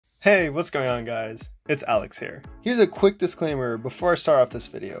Hey, what's going on guys? It's Alex here. Here's a quick disclaimer before I start off this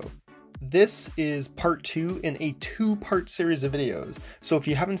video. This is part 2 in a 2-part series of videos. So if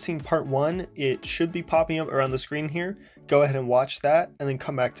you haven't seen part 1, it should be popping up around the screen here. Go ahead and watch that and then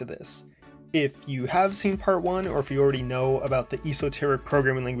come back to this. If you have seen part 1 or if you already know about the esoteric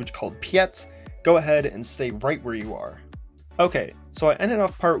programming language called Piet, go ahead and stay right where you are. Okay, so I ended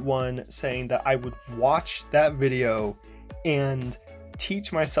off part 1 saying that I would watch that video and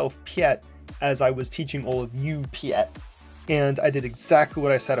teach myself Piet as I was teaching all of you Piet. And I did exactly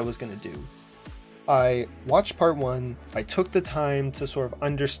what I said I was going to do. I watched part 1, I took the time to sort of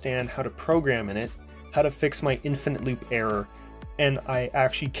understand how to program in it, how to fix my infinite loop error, and I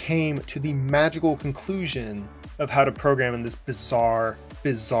actually came to the magical conclusion of how to program in this bizarre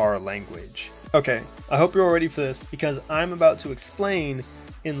language. Okay, I hope you're all ready for this because I'm about to explain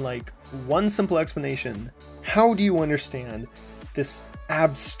in like one simple explanation, how do you understand this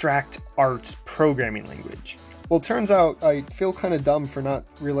abstract art programming language? Well, it turns out I feel kind of dumb for not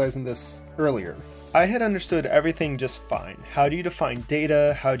realizing this earlier. I had understood everything just fine. How do you define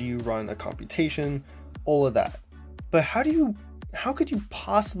data? How do you run a computation? All of that. But how could you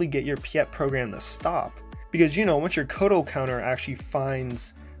possibly get your Piet program to stop? Because, you know, once your Kodo counter actually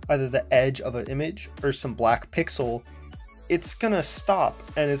finds either the edge of an image or some black pixel, it's gonna stop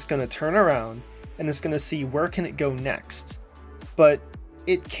and it's gonna turn around and it's gonna see where can it go next. But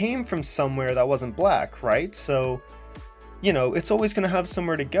it came from somewhere that wasn't black, right? So, you know, it's always going to have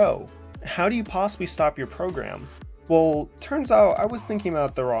somewhere to go. How do you possibly stop your program? Well, turns out I was thinking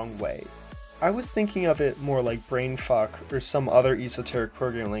about it the wrong way. I was thinking of it more like brainfuck or some other esoteric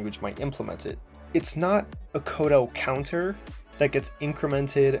programming language might implement it. It's not a Kodo counter that gets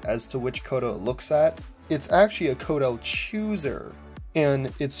incremented as to which Kodo it looks at. It's actually a Kodo chooser,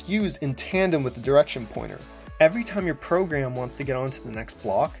 and it's used in tandem with the direction pointer. Every time your program wants to get onto the next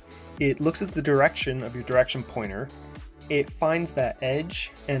block, it looks at the direction of your direction pointer, it finds that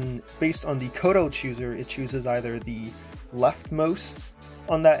edge, and based on the Kodo chooser, it chooses either the leftmost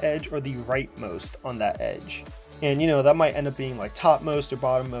on that edge or the rightmost on that edge. And you know, that might end up being like topmost or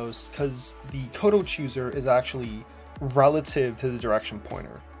bottommost because the Kodo chooser is actually relative to the direction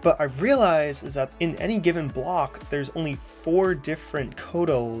pointer. But I realize is that in any given block, there's only 4 different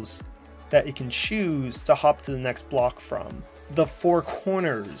Kodos that it can choose to hop to the next block from. The 4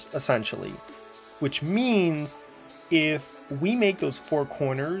 corners, essentially. Which means if we make those 4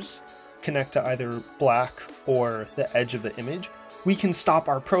 corners connect to either black or the edge of the image, we can stop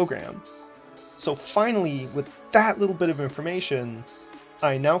our program. So finally, with that little bit of information,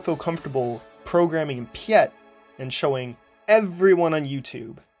 I now feel comfortable programming in Piet and showing everyone on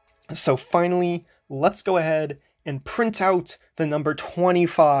YouTube. So finally, let's go ahead and print out the number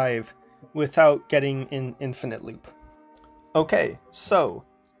 25 without getting in infinite loop. Okay, so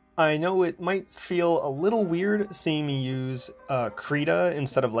I know it might feel a little weird seeing me use Krita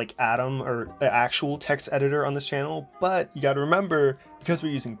instead of like Atom or the actual text editor on this channel, but you gotta remember, because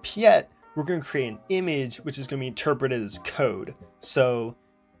we're using Piet, we're gonna create an image which is gonna be interpreted as code. So,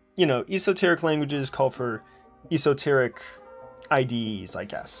 you know, esoteric languages call for esoteric IDEs, I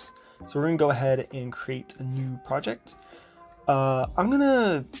guess. So we're gonna go ahead and create a new project. I'm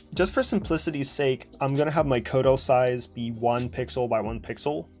gonna, just for simplicity's sake, I'm gonna have my Kodo size be 1 pixel by 1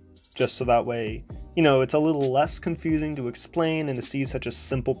 pixel, just so that way, you know, it's a little less confusing to explain and to see such a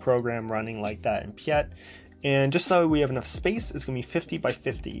simple program running like that in Piet. And just so that way we have enough space, it's gonna be 50 by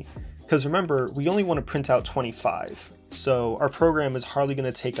 50. Because remember, we only want to print out 25, so our program is hardly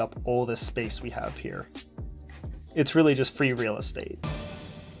gonna take up all this space we have here. It's really just free real estate.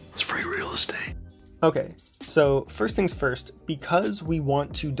 It's free real estate. Okay, so first things first, because we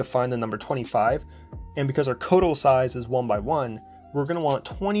want to define the number 25, and because our Kodo size is 1 by 1, we're going to want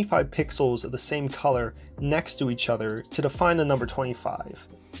 25 pixels of the same color next to each other to define the number 25.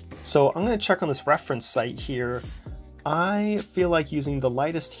 So I'm going to check on this reference site here. I feel like using the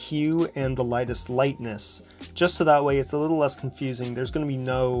lightest hue and the lightest lightness, just so that way it's a little less confusing. There's going to be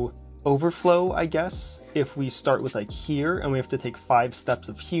no overflow, I guess. If we start with like here and we have to take 5 steps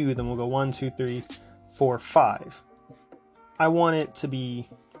of hue, then we'll go 1, 2, 3, 4, 5. I want it to be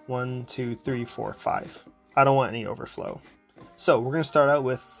 1, 2, 3, 4, 5. I don't want any overflow. So we're going to start out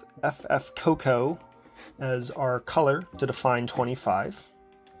with FF Cocoa as our color to define 25.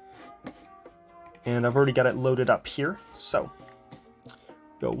 And I've already got it loaded up here. So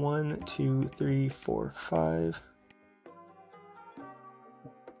go 1, 2, 3, 4, 5.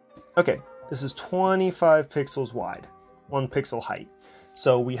 Okay, this is 25 pixels wide, 1 pixel height.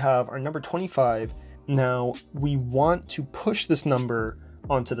 So we have our number 25. Now we want to push this number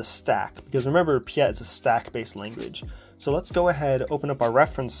onto the stack, because remember, Piet is a stack-based language. So let's go ahead, open up our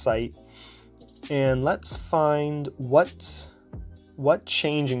reference site, and let's find what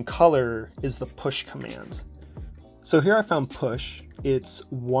change in color is the push command. So here I found push. It's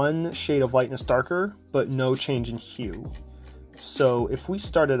one shade of lightness darker, but no change in hue. So if we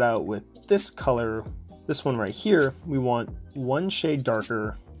started out with this color, this one right here, we want one shade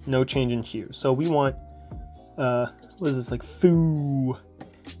darker, no change in hue. So we want, what is this, like foo,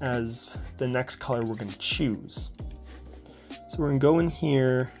 as the next color we're gonna choose. So we're gonna go in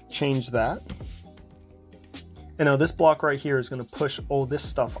here, change that. And now this block right here is gonna push all this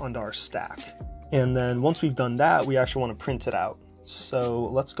stuff onto our stack. And then once we've done that, we actually wanna print it out. So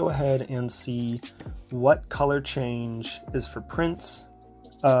let's go ahead and see what color change is for prints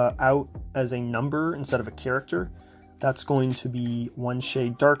out as a number instead of a character. That's going to be one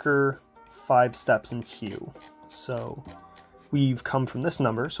shade darker, 5 steps in hue. So we've come from this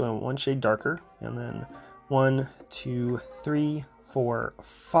number, so I want one shade darker, and then 1, 2, 3, 4,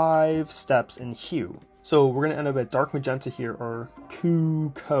 5 steps in hue. So we're gonna end up at dark magenta here, or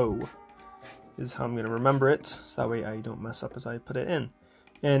Kuko is how I'm gonna remember it, so that way I don't mess up as I put it in.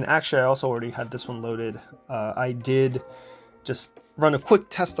 And actually I also already had this one loaded. I did just run a quick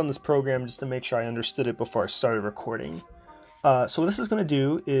test on this program just to make sure I understood it before I started recording. So what this is gonna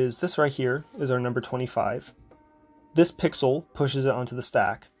do is, this right here is our number 25. This pixel pushes it onto the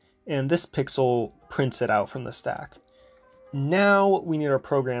stack, and this pixel prints it out from the stack. Now we need our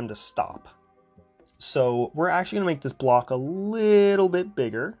program to stop. So we're actually gonna make this block a little bit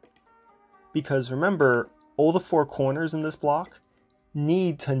bigger, because remember, all the 4 corners in this block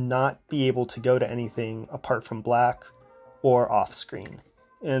need to not be able to go to anything apart from black or off screen.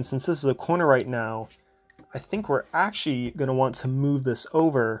 And since this is a corner right now, I think we're actually gonna want to move this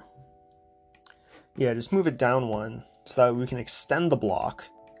over. Yeah, just move it down one so that we can extend the block.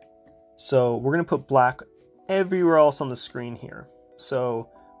 So we're gonna put black everywhere else on the screen here. So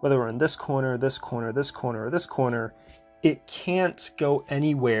whether we're in this corner, this corner, this corner, or this corner, it can't go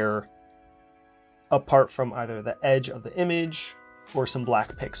anywhere apart from either the edge of the image or some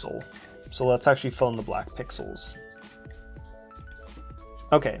black pixel. So let's actually fill in the black pixels.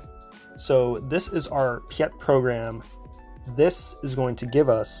 Okay, so this is our Piet program. This is going to give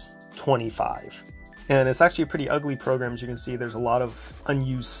us 25. And it's actually a pretty ugly program. As you can see, there's a lot of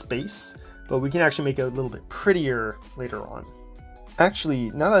unused space, but we can actually make it a little bit prettier later on.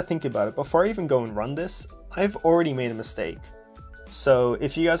 Actually, now that I think about it, before I even go and run this, I've already made a mistake. So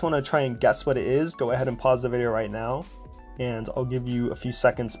if you guys want to try and guess what it is, go ahead and pause the video right now, and I'll give you a few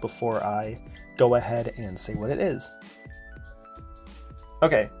seconds before I go ahead and say what it is.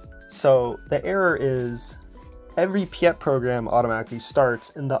 Okay, so the error is every Piet program automatically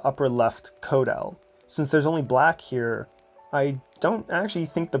starts in the upper left codel. Since there's only black here, I don't actually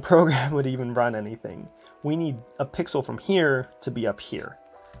think the program would even run anything. We need a pixel from here to be up here.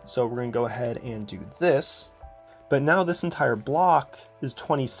 So we're going to go ahead and do this. But now this entire block is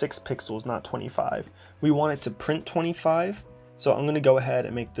 26 pixels, not 25. We want it to print 25, so I'm going to go ahead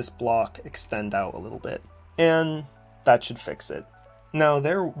and make this block extend out a little bit. And that should fix it. Now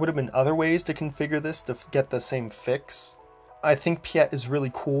there would have been other ways to configure this to get the same fix. I think Piet is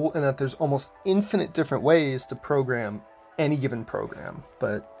really cool in that there's almost infinite different ways to program any given program.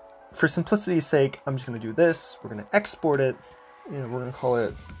 But for simplicity's sake, I'm just going to do this. We're going to export it, and we're going to call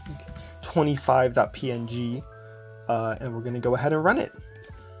it 25.png. And we're going to go ahead and run it.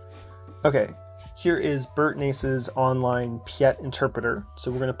 Okay, here is Bert Nace's online Piet interpreter.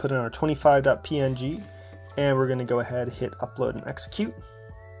 So we're going to put in our 25.png, and we're going to go ahead, hit upload and execute.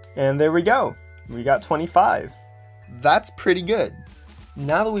 And there we go. We got 25. That's pretty good.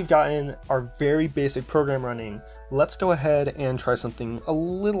 Now that we've gotten our very basic program running, let's go ahead and try something a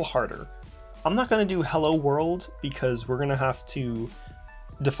little harder. I'm not going to do hello world because we're going to have to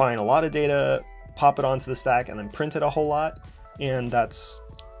define a lot of data, pop it onto the stack, and then print it a whole lot, and that's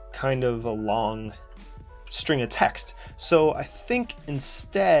kind of a long string of text. So I think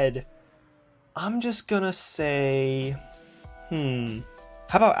instead I'm just gonna say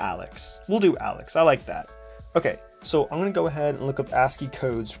how about Alex? We'll do Alex. I like that. Okay, so I'm gonna go ahead and look up ASCII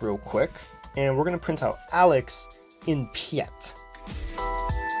codes real quick, and we're gonna print out Alex in Piet.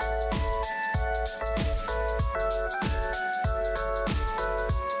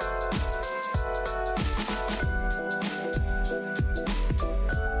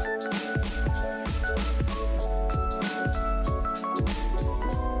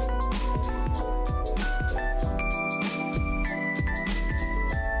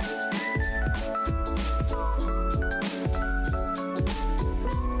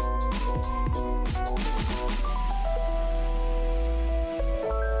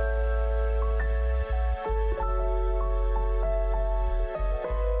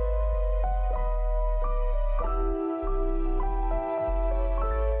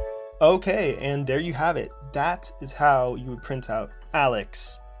 Okay, and there you have it. That is how you would print out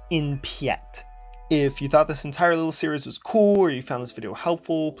Alex in Piet. If you thought this entire little series was cool or you found this video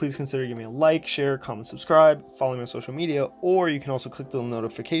helpful, please consider giving me a like, share, comment, subscribe, follow me on social media, or you can also click the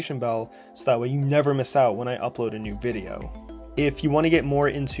notification bell so that way you never miss out when I upload a new video. If you want to get more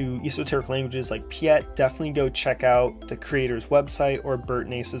into esoteric languages like Piet, definitely go check out the creator's website or Bert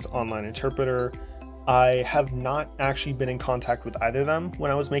Nace's online interpreter. I have not actually been in contact with either of them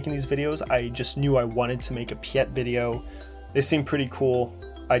when I was making these videos. I just knew I wanted to make a Piet video. They seem pretty cool.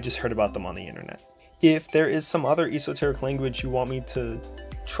 I just heard about them on the internet. If there is some other esoteric language you want me to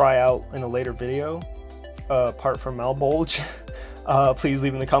try out in a later video, apart from Malbolge, please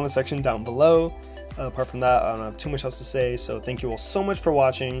leave in the comment section down below. Apart from that, I don't have too much else to say, so thank you all so much for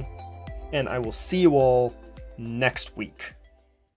watching, and I will see you all next week.